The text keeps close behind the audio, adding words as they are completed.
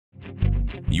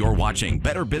You're watching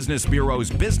Better Business Bureau's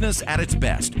Business at its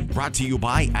Best, brought to you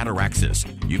by Ataraxis.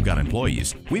 You've got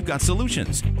employees, we've got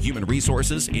solutions, human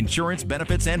resources, insurance,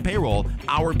 benefits, and payroll.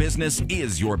 Our business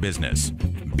is your business.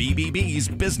 BBB's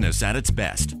Business at its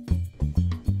Best.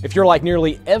 If you're like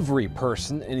nearly every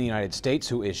person in the United States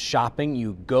who is shopping,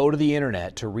 you go to the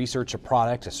internet to research a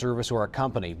product, a service, or a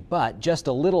company. But just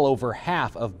a little over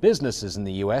half of businesses in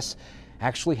the U.S.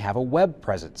 actually have a web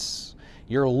presence.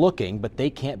 You're looking, but they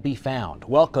can't be found.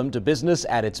 Welcome to Business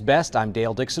at its Best. I'm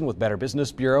Dale Dixon with Better Business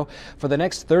Bureau. For the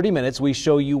next 30 minutes, we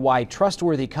show you why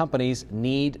trustworthy companies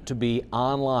need to be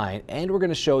online, and we're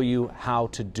going to show you how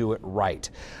to do it right.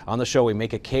 On the show, we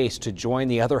make a case to join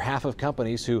the other half of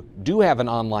companies who do have an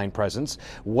online presence,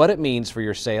 what it means for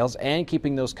your sales, and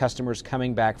keeping those customers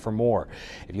coming back for more.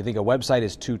 If you think a website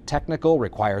is too technical,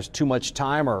 requires too much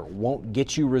time, or won't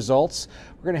get you results,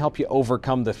 we're going to help you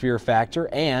overcome the fear factor.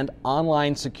 And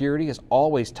online security is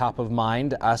always top of mind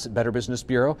to us at Better Business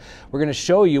Bureau. We're going to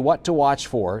show you what to watch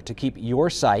for to keep your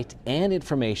site and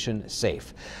information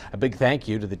safe. A big thank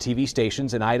you to the TV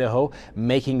stations in Idaho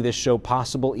making this show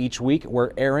possible each week.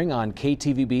 We're airing on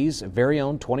KTVB's very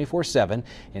own 24/7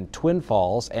 in Twin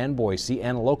Falls and Boise,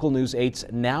 and Local News 8's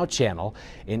Now channel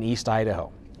in East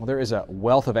Idaho. Well, there is a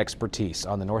wealth of expertise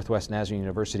on the Northwest Nazarene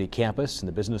University campus and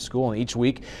the business school, and each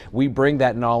week we bring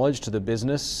that knowledge to the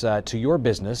business, to your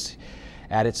business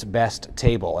at its best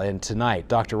table. And tonight,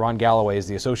 Dr. Ron Galloway is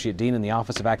the Associate Dean in the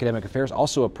Office of Academic Affairs,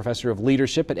 also a Professor of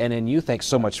Leadership at NNU. Thanks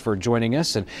so much for joining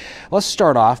us. And let's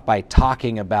start off by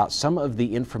talking about some of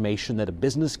the information that a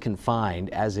business can find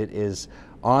as it is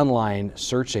online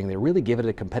searching. They really give it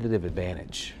a competitive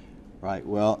advantage. Right.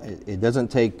 Well, it doesn't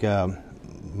take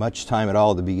much time at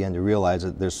all to begin to realize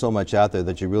that there's so much out there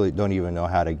that you really don't even know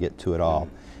how to get to it all.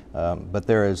 But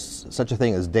there is such a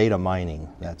thing as data mining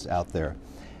that's out there.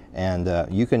 And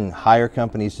you can hire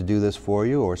companies to do this for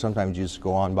you, or sometimes you just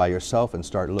go on by yourself and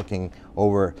start looking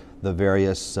over the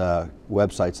various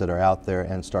websites that are out there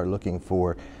and start looking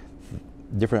for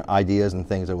different ideas and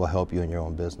things that will help you in your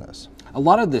own business. A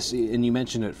lot of this, and you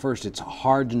mentioned at first, it's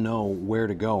hard to know where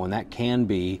to go, and that can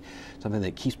be something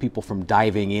that keeps people from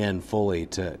diving in fully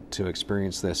to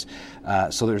experience this.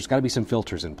 So there's got to be some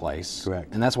filters in place.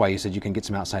 Correct. And that's why you said you can get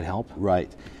some outside help? Right.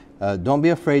 Don't be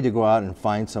afraid to go out and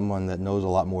find someone that knows a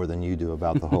lot more than you do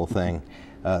about the whole thing.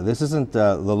 This isn't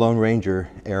the Lone Ranger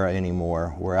era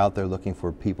anymore. We're out there looking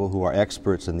for people who are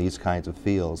experts in these kinds of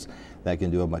fields that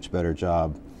can do a much better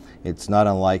job. It's not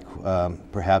unlike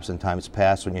perhaps in times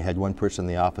past when you had one person in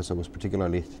the office that was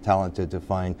particularly talented to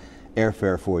find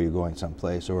airfare for you going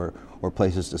someplace, or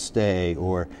places to stay,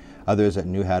 or others that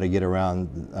knew how to get around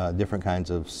different kinds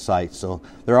of sites. So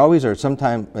there always are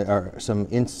some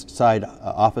inside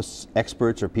office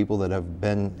experts or people that have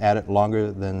been at it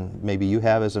longer than maybe you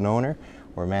have as an owner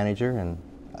or manager, and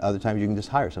other times you can just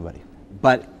hire somebody.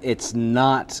 But it's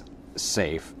not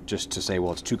safe just to say,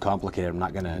 well, it's too complicated, I'm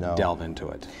not going to delve into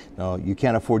it. No, you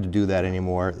can't afford to do that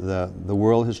anymore. The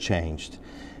world has changed,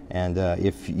 and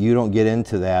if you don't get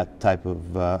into that type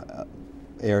of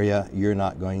area, you're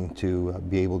not going to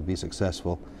be able to be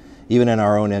successful. Even in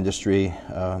our own industry,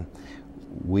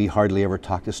 we hardly ever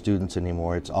talk to students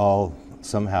anymore. It's all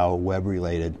somehow web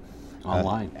related.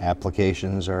 Online.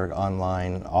 Applications are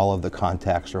online, all of the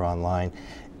contacts are online.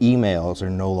 Emails are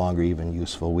no longer even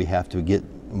useful. We have to get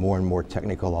more and more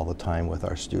technical all the time with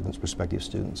our students, prospective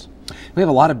students. We have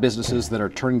a lot of businesses that are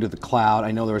turning to the cloud.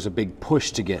 I know there was a big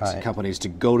push to get companies to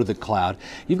go to the cloud.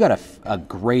 You've got a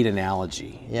great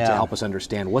analogy to help us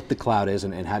understand what the cloud is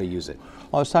and how to use it.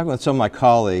 Well, I was talking with some of my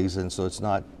colleagues, and so it's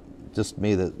not just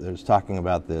me that's talking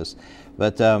about this.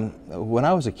 But when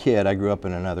I was a kid, I grew up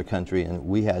in another country, and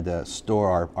we had to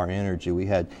store our energy. We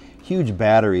had huge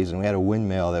batteries, and we had a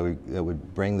windmill that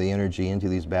would bring the energy into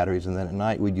these batteries, and then at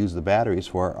night we'd use the batteries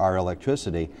for our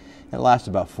electricity. And it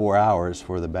lasted about 4 hours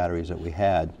for the batteries that we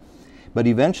had. But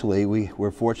eventually we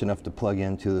were fortunate enough to plug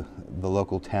into the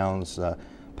local town's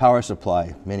power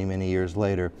supply many years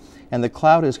later. And the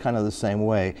cloud is kind of the same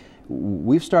way.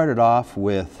 We've started off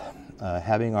with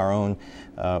having our own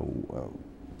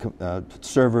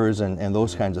servers and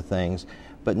those kinds of things.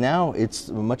 But now it's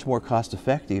much more cost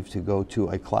effective to go to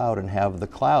a cloud and have the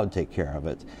cloud take care of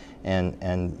it.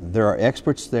 And there are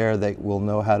experts there that will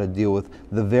know how to deal with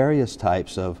the various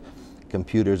types of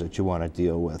computers that you want to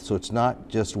deal with. So it's not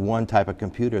just one type of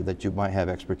computer that you might have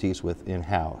expertise with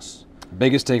in-house.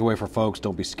 Biggest takeaway for folks,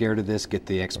 don't be scared of this. Get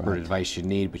the expert advice you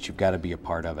need, but you've got to be a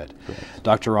part of it. Correct.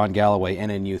 Dr. Ron Galloway,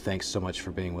 NNU, thanks so much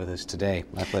for being with us today.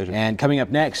 My pleasure. And coming up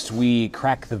next, we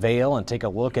crack the veil and take a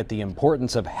look at the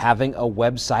importance of having a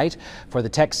website. For the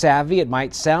tech savvy, it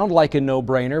might sound like a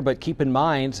no-brainer, but keep in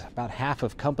mind, about half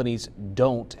of companies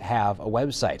don't have a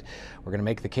website. We're going to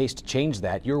make the case to change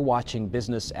that. You're watching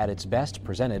Business at its Best,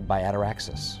 presented by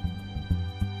Ataraxis.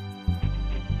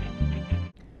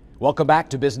 Welcome back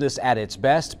to Business at its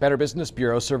Best. Better Business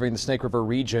Bureau, serving the Snake River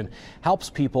region, helps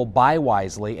people buy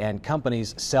wisely and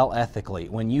companies sell ethically.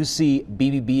 When you see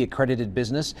BBB accredited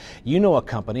business, you know a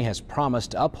company has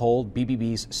promised to uphold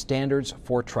BBB's standards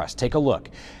for trust. Take a look.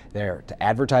 They're to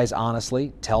advertise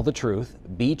honestly, tell the truth,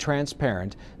 be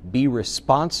transparent, be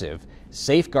responsive,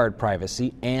 safeguard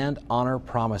privacy, and honor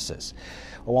promises.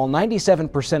 While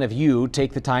 97% of you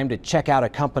take the time to check out a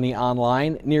company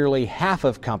online, nearly half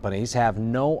of companies have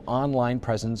no online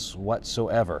presence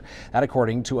whatsoever. That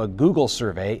according to a Google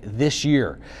survey this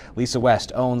year. Lisa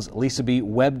West owns Lisabee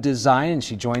Web Design, and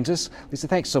she joins us. Lisa,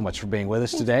 thanks so much for being with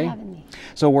us today. Thanks for having me.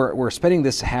 So we're spending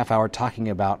this half hour talking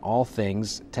about all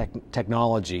things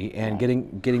technology and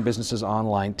getting businesses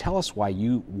online. Tell us why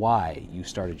you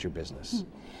started your business.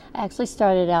 I actually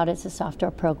started out as a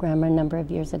software programmer a number of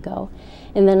years ago,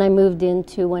 and then I moved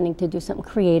into wanting to do something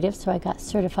creative, so I got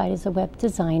certified as a web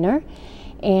designer.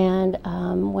 And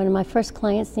one of my first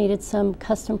clients needed some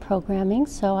custom programming,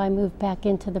 so I moved back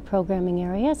into the programming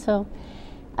area. So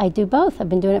I do both. I've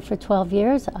been doing it for 12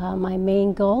 years. My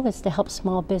main goal is to help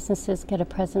small businesses get a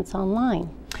presence online.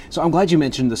 So I'm glad you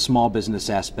mentioned the small business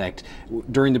aspect.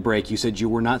 During the break, you said you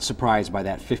were not surprised by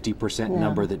that 50%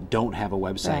 number that don't have a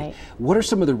website. Right. What are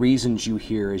some of the reasons you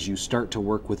hear as you start to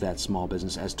work with that small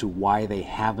business as to why they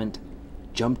haven't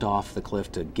jumped off the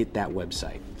cliff to get that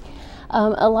website?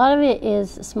 A lot of it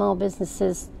is small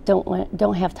businesses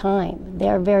don't have time.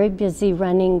 They're very busy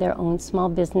running their own small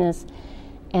business,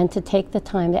 and to take the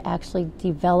time to actually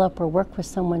develop or work with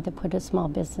someone to put a small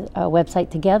business website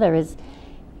together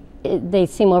they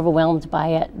seem overwhelmed by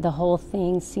it. The whole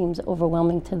thing seems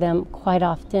overwhelming to them. Quite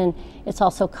often, it's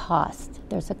also cost.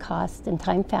 There's a cost and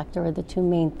time factor are the two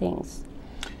main things.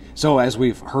 So as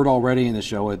we've heard already in the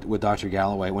show with Dr.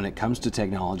 Galloway, when it comes to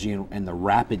technology and the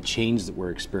rapid change that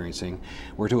we're experiencing,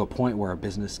 we're to a point where a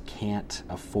business can't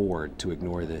afford to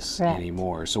ignore this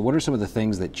anymore. So what are some of the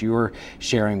things that you're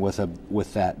sharing with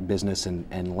that business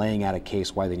and laying out a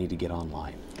case why they need to get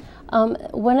online?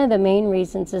 One of the main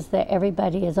reasons is that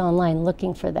everybody is online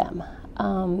looking for them.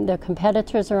 Their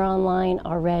competitors are online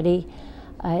already.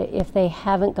 If they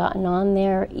haven't gotten on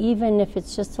there, even if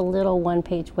it's just a little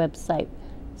one-page website,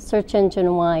 search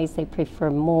engine-wise, they prefer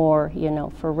more,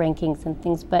 for rankings and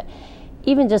things. But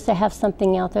even just to have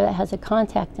something out there that has a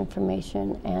contact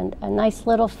information and a nice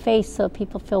little face so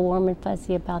people feel warm and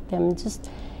fuzzy about them. Just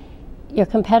your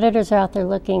competitors are out there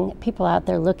looking, people out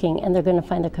there looking, and they're going to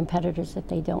find their competitors if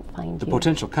they don't find the you.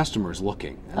 potential customers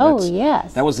looking. Oh,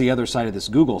 yes. That was the other side of this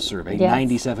Google survey. Yes.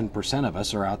 97% of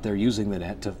us are out there using the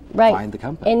net to find the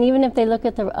company. And even if they look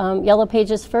at the yellow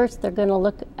pages first, they're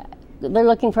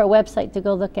looking for a website to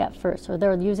go look at first, or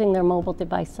they're using their mobile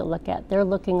device to look at. They're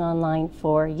looking online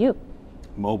for you.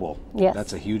 Mobile. Yes.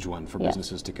 That's a huge one for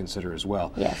businesses to consider as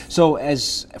well. Yes. So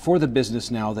as for the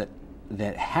business now that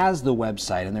has the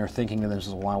website and they're thinking to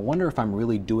themselves, well, I wonder if I'm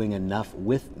really doing enough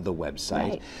with the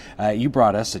website. Right. You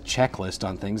brought us a checklist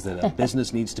on things that a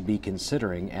business needs to be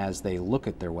considering as they look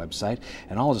at their website,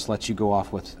 and I'll just let you go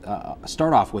off with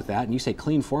start off with that. And you say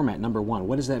clean format, number one.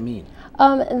 What does that mean?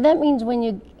 That means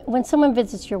when someone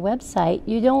visits your website,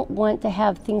 you don't want to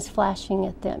have things flashing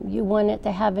at them. You want it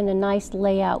to have in a nice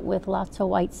layout with lots of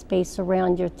white space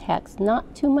around your text,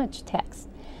 not too much text.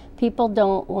 People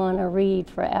don't want to read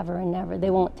forever and ever. They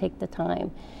won't take the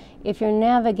time. If your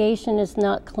navigation is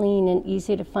not clean and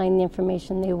easy to find the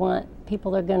information they want,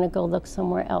 people are going to go look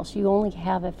somewhere else. You only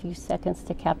have a few seconds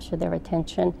to capture their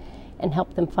attention and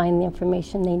help them find the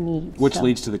information they need. Which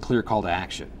leads to the clear call to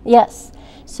action. Yes.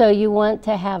 So you want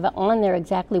to have on there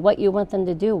exactly what you want them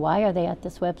to do. Why are they at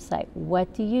this website?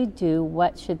 What do you do?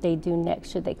 What should they do next?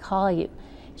 Should they call you?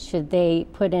 Should they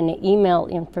put in an email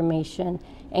information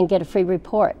and get a free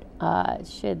report?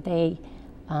 Should they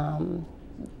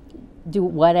do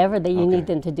whatever that you need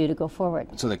them to do to go forward?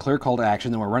 So the clear call to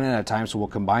action, then we're running out of time, so we'll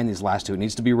combine these last two. It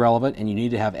needs to be relevant, and you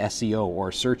need to have SEO,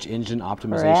 or search engine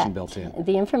optimization, built in.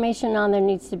 The information on there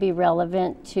needs to be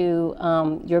relevant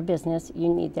to your business.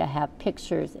 You need to have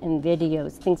pictures and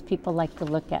videos, things people like to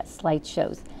look at,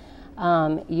 slideshows.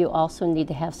 You also need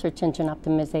to have search engine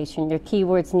optimization. Your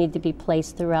keywords need to be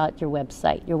placed throughout your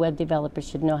website. Your web developer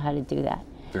should know how to do that.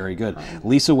 Very good.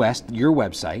 Lisa West, your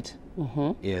website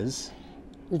is?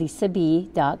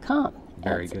 Lisabee.com.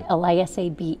 Very good.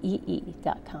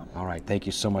 Lisabee.com. All right, thank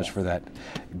you so much for that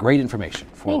great information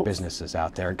for Thanks. businesses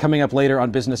out there. And coming up later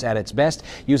on Business at its Best,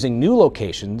 using new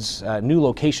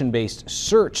location-based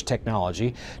search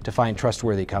technology to find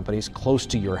trustworthy companies close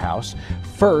to your house.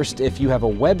 First, if you have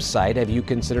a website, have you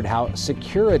considered how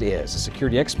secure it is? A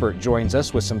security expert joins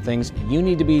us with some things you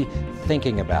need to be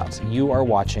thinking about. You are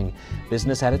watching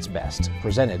Business at its Best,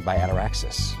 presented by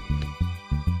Ataraxis.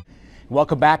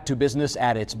 Welcome back to Business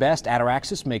at its Best.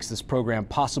 Ataraxis makes this program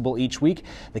possible each week.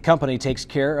 The company takes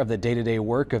care of the day-to-day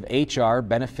work of HR,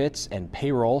 benefits, and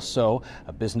payroll so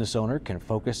a business owner can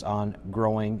focus on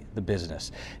growing the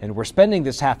business. And we're spending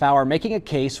this half hour making a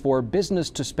case for business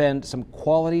to spend some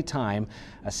quality time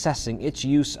assessing its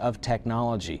use of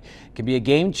technology. It can be a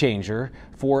game changer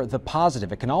for the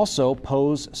positive. It can also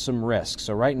pose some risks.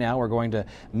 So right now we're going to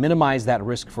minimize that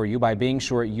risk for you by being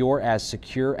sure you're as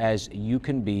secure as you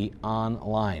can be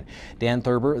online. Dan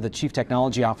Thurber, the Chief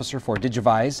Technology Officer for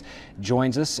Digavise,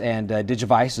 joins us, and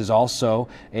Digavise is also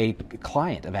a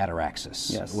client of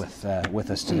Ataraxis. Yes.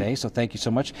 with us today, so thank you so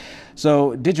much.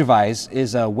 So Digavise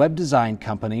is a web design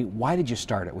company. Why did you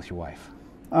start it with your wife?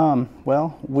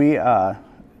 Well, we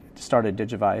started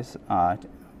Digavise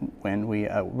when we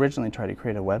originally tried to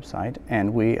create a website,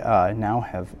 and we now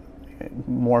have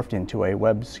morphed into a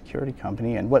web security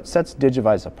company. And what sets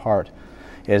Digavise apart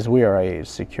is we are a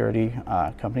security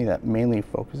company that mainly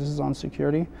focuses on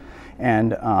security.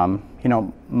 And you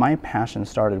know, my passion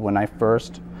started when I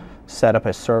first set up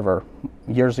a server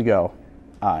years ago,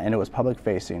 and it was public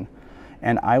facing.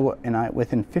 And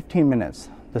within 15 minutes,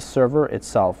 the server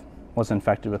itself was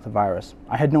infected with the virus.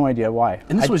 I had no idea why.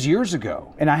 And this was years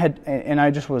ago. And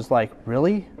I just was like,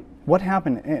 really? What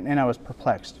happened? And I was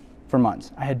perplexed for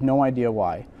months. I had no idea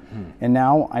why. And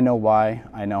now I know why,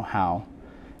 I know how.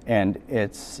 And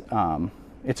it's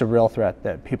a real threat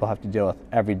that people have to deal with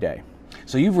every day.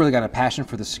 So you've really got a passion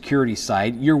for the security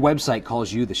side. Your website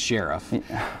calls you the sheriff.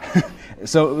 Yeah.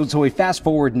 So we fast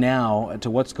forward now to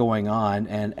what's going on,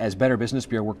 and as Better Business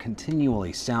Bureau, we're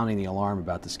continually sounding the alarm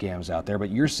about the scams out there,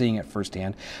 but you're seeing it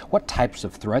firsthand. What types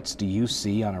of threats do you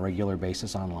see on a regular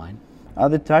basis online?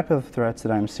 The type of threats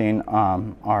that I'm seeing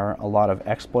are a lot of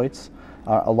exploits,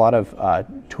 a lot of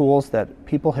tools that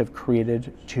people have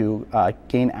created to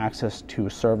gain access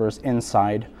to servers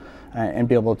inside and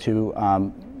be able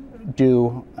to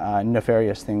do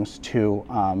nefarious things to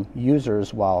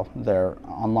users while they're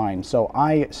online. So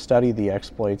I study the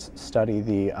exploits, study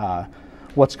the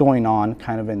what's going on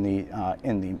kind of in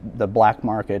the black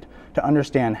market to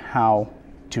understand how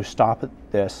to stop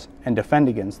this and defend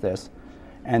against this.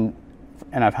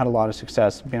 And I've had a lot of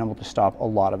success being able to stop a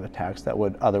lot of attacks that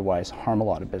would otherwise harm a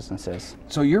lot of businesses.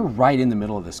 So you're right in the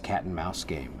middle of this cat and mouse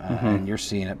game, and you're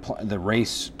seeing it, the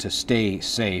race to stay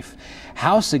safe.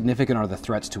 How significant are the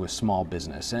threats to a small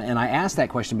business? And I ask that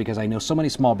question because I know so many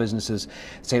small businesses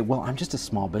say, well, I'm just a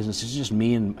small business. It's just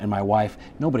me and my wife.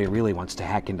 Nobody really wants to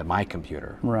hack into my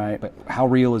computer. Right. But how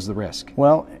real is the risk?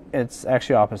 Well, it's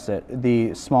actually opposite.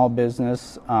 The small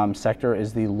business sector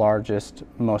is the largest,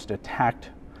 most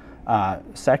attacked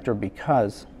sector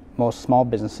because most small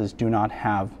businesses do not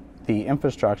have the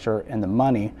infrastructure and the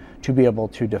money to be able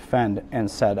to defend and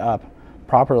set up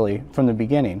properly from the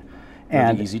beginning.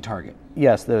 They're the easy target.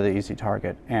 Yes, they're the easy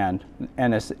target, and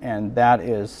that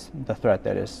is the threat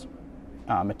that is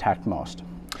attacked most.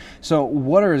 So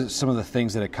what are some of the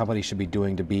things that a company should be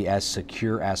doing to be as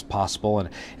secure as possible? And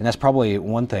that's probably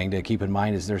one thing to keep in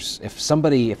mind is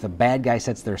if the bad guy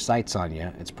sets their sights on you,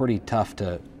 it's pretty tough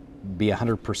to be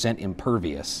 100%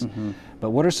 impervious. But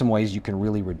what are some ways you can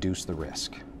really reduce the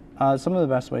risk? Some of the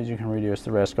best ways you can reduce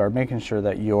the risk are making sure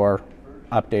that you're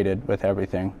updated with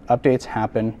everything. Updates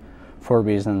happen for a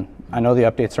reason. I know the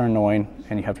updates are annoying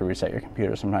and you have to reset your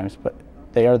computer sometimes, but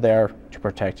they are there to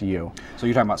protect you. So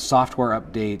you're talking about software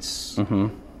updates,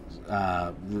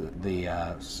 the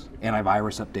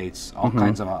antivirus updates, all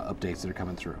kinds of updates that are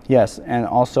coming through. Yes, and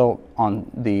also on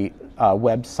the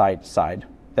website side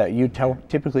that you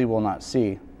typically will not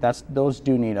see. Those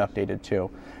do need updated too.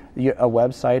 A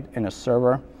website and a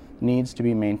server needs to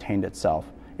be maintained itself.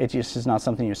 It just is not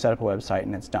something you set up a website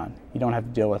and it's done. You don't have to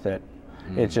deal with it.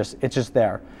 It's just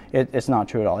there. It's not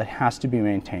true at all. It has to be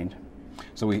maintained.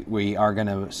 So we are going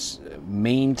to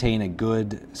maintain a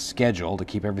good schedule to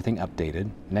keep everything updated.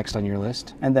 Next on your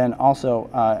list? And then also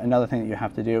another thing that you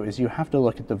have to do is you have to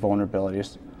look at the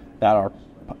vulnerabilities that are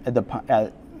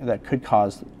that could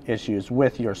cause issues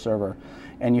with your server,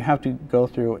 and you have to go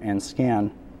through and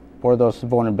scan for those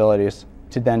vulnerabilities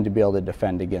to be able to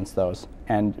defend against those,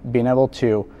 and being able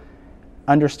to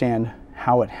understand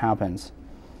how it happens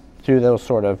through those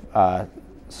sort of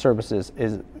services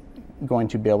is going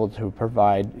to be able to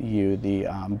provide you the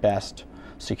best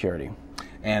security.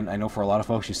 And I know for a lot of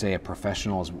folks, you say a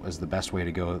professional is the best way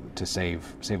to go to save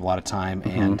a lot of time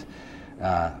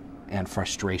and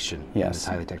frustration in this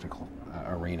highly technical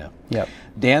arena. Yep.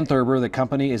 Dan Thurber, the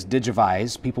company is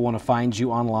Digavise. People want to find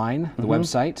you online, the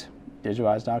website?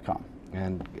 Digavise.com.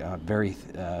 And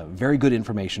very good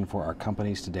information for our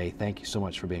companies today. Thank you so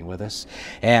much for being with us.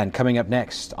 And coming up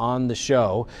next on the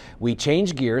show, we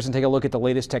change gears and take a look at the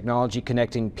latest technology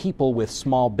connecting people with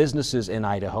small businesses in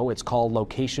Idaho. It's called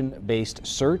location-based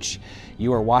search.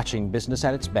 You are watching Business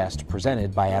at its Best,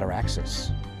 presented by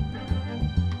Ataraxis.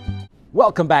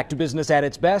 Welcome back to Business at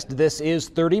its Best. This is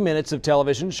 30 minutes of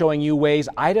television showing you ways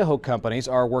Idaho companies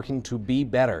are working to be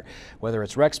better. Whether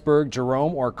it's Rexburg,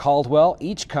 Jerome, or Caldwell,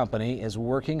 each company is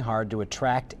working hard to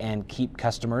attract and keep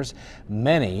customers.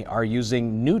 Many are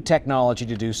using new technology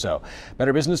to do so.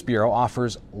 Better Business Bureau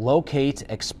offers Locate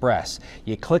Express.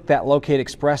 You click that Locate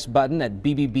Express button at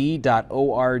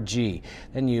bbb.org.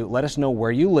 Then you let us know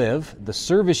where you live, the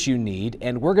service you need,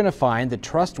 and we're going to find the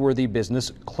trustworthy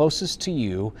business closest to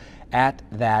you at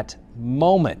that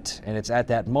moment. And it's at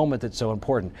that moment that's so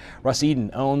important. Russ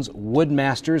Eden owns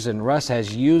Woodmasters, and Russ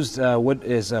has used Wood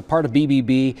as a part of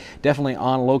BBB, definitely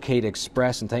on Locate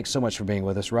Express. And thanks so much for being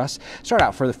with us, Russ. Start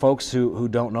out for the folks who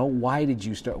don't know, why did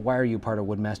you start? Why are you part of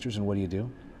Woodmasters, and what do you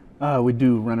do? We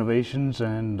do renovations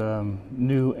and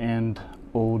new and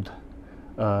old,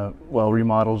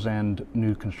 remodels and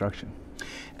new construction.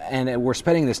 And we're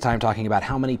spending this time talking about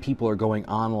how many people are going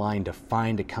online to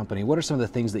find a company. What are some of the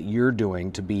things that you're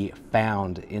doing to be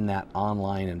found in that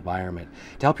online environment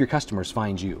to help your customers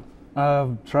find you?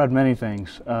 I've tried many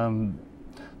things. The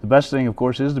best thing, of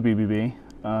course, is the BBB.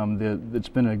 It's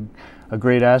been a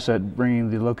great asset bringing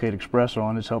the Locate Express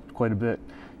on. It's helped quite a bit.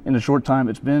 In the short time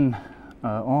it's been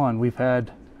on,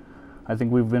 I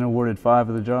think we've been awarded 5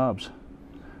 of the jobs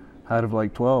out of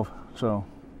like 12.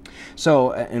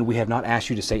 So, and we have not asked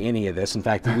you to say any of this. In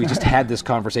fact, we just had this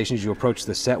conversation as you approached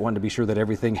the set, wanted to be sure that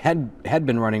everything had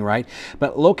been running right.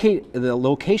 But the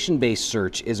location-based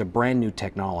search is a brand new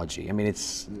technology. I mean,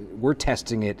 we're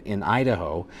testing it in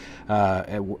Idaho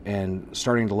and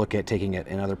starting to look at taking it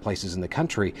in other places in the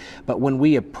country. But when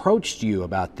we approached you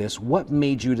about this, what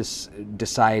made you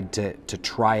decide to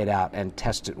try it out and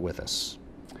test it with us?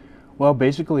 Well,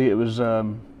 basically, it was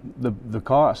the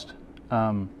cost.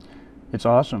 It's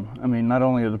awesome. I mean, not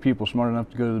only are the people smart enough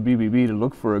to go to the BBB to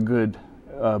look for a good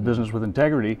business with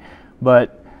integrity,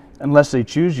 but unless they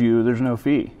choose you, there's no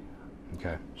fee.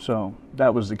 Okay. So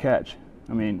that was the catch.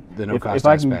 I mean, the no cost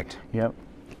aspect. Yep.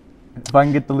 If I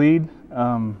can get the lead,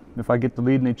 if I get the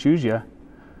lead and they choose you,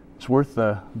 it's worth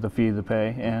the fee, the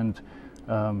pay, and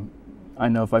I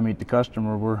know if I meet the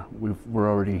customer, we're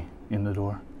already in the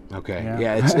door. Okay.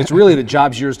 Yeah, it's really the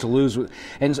job's yours to lose.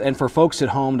 And for folks at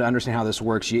home to understand how this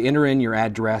works, you enter in your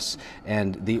address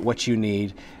and what you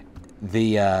need.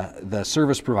 The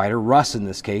service provider, Russ in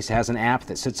this case, has an app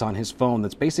that sits on his phone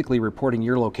that's basically reporting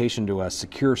your location to a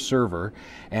secure server,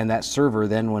 and that server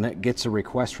then, when it gets a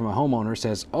request from a homeowner,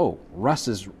 says, "Oh, Russ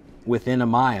is within a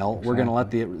mile." Exactly. We're going to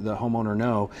let the homeowner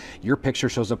know. Your picture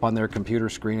shows up on their computer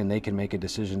screen, and they can make a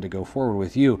decision to go forward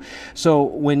with you. So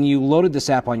when you loaded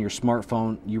this app on your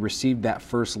smartphone, you received that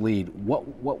first lead.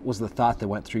 What was the thought that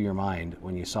went through your mind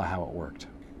when you saw how it worked?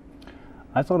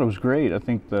 I thought it was great. I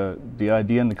think the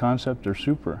idea and the concept are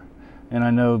super. And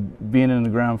I know being in the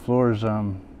ground floors,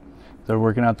 they're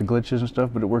working out the glitches and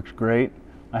stuff, but it works great.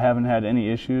 I haven't had any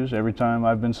issues every time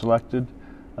I've been selected.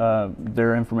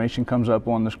 Their information comes up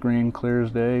on the screen clear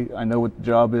as day. I know what the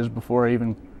job is before I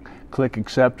even click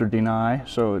accept or deny.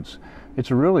 So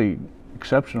it's a really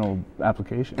exceptional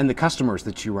application. And the customers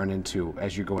that you run into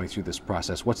as you're going through this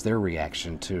process, what's their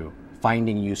reaction to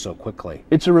finding you so quickly?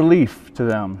 It's a relief to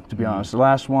them, to be honest. The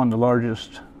last one, the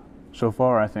largest so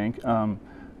far, I think,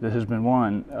 that has been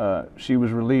won, she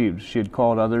was relieved. She had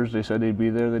called others. They said they'd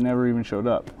be there. They never even showed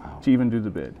up to even do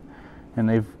the bid.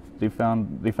 And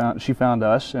she found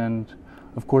us, and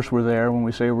of course we're there when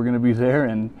we say we're going to be there,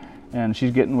 and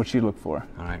she's getting what she looked for.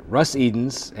 All right, Russ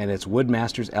Edens, and it's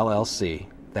Woodmasters LLC.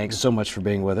 Thanks so much for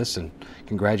being with us, and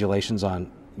congratulations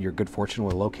on your good fortune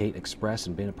with Locate Express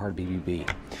and being a part of BBB.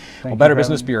 Well, Better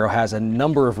Business Bureau has a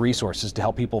number of resources to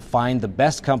help people find the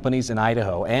best companies in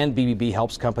Idaho, and BBB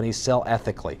helps companies sell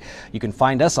ethically. You can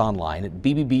find us online at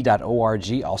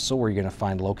bbb.org, also where you're going to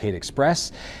find Locate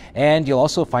Express, and you'll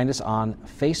also find us on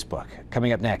Facebook.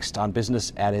 Coming up next on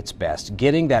Business at its Best,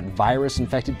 getting that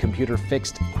virus-infected computer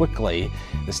fixed quickly,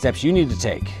 the steps you need to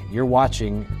take. You're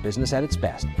watching Business at its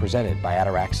Best, presented by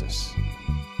Ataraxis.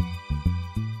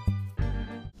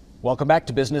 Welcome back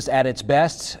to Business at its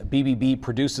Best. BBB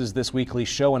produces this weekly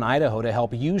show in Idaho to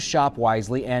help you shop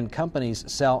wisely and companies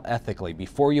sell ethically.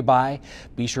 Before you buy,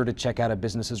 be sure to check out a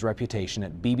business's reputation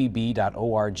at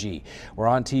bbb.org. We're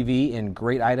on TV in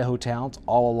great Idaho towns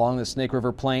all along the Snake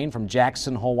River Plain from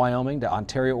Jackson Hole, Wyoming to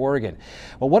Ontario, Oregon.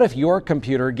 Well, what if your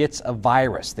computer gets a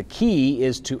virus? The key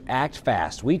is to act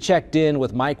fast. We checked in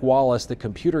with Mike Wallace, the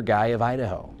computer guy of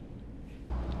Idaho.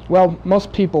 Well,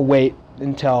 most people wait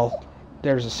until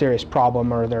there's a serious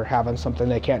problem or they're having something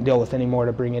they can't deal with anymore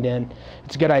to bring it in.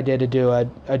 It's a good idea to do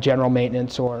a general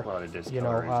maintenance or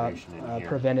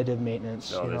preventative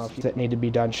maintenance. If that need to be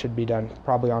done should be done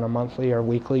probably on a monthly or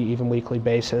weekly, even weekly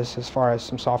basis as far as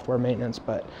some software maintenance.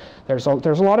 But there's a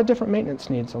lot of different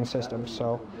maintenance needs on systems.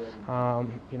 So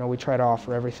we try to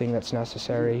offer everything that's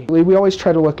necessary. We always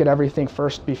try to look at everything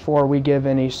first before we give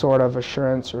any sort of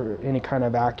assurance or any kind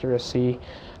of accuracy.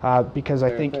 Because I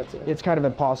think it's kind of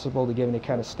impossible to give any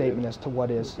kind of statement as to what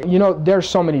is. There's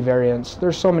so many variants,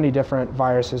 there's so many different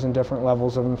viruses and different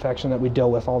levels of infection that we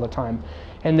deal with all the time.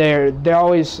 And they're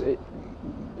always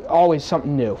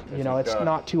something new. It's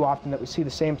not too often that we see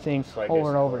the same thing over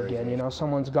and over again.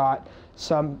 Someone's got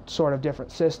some sort of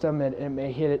different system and it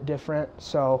may hit it different.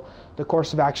 So the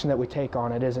course of action that we take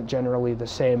on it isn't generally the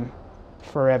same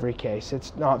for every case.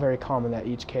 It's not very common that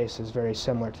each case is very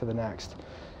similar to the next.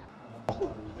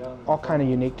 All kind of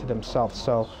unique to themselves.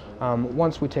 So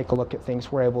once we take a look at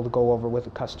things, we're able to go over with the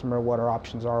customer what our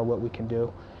options are, what we can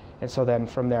do. And so then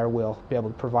from there we'll be able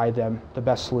to provide them the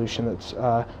best solution that's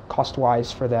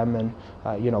cost-wise for them and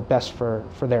best for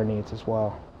their needs as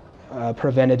well.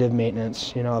 Preventative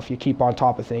maintenance, if you keep on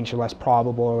top of things, you're less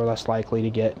probable or less likely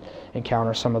to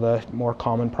encounter some of the more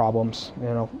common problems.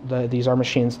 These are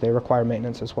machines, they require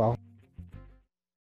maintenance as well.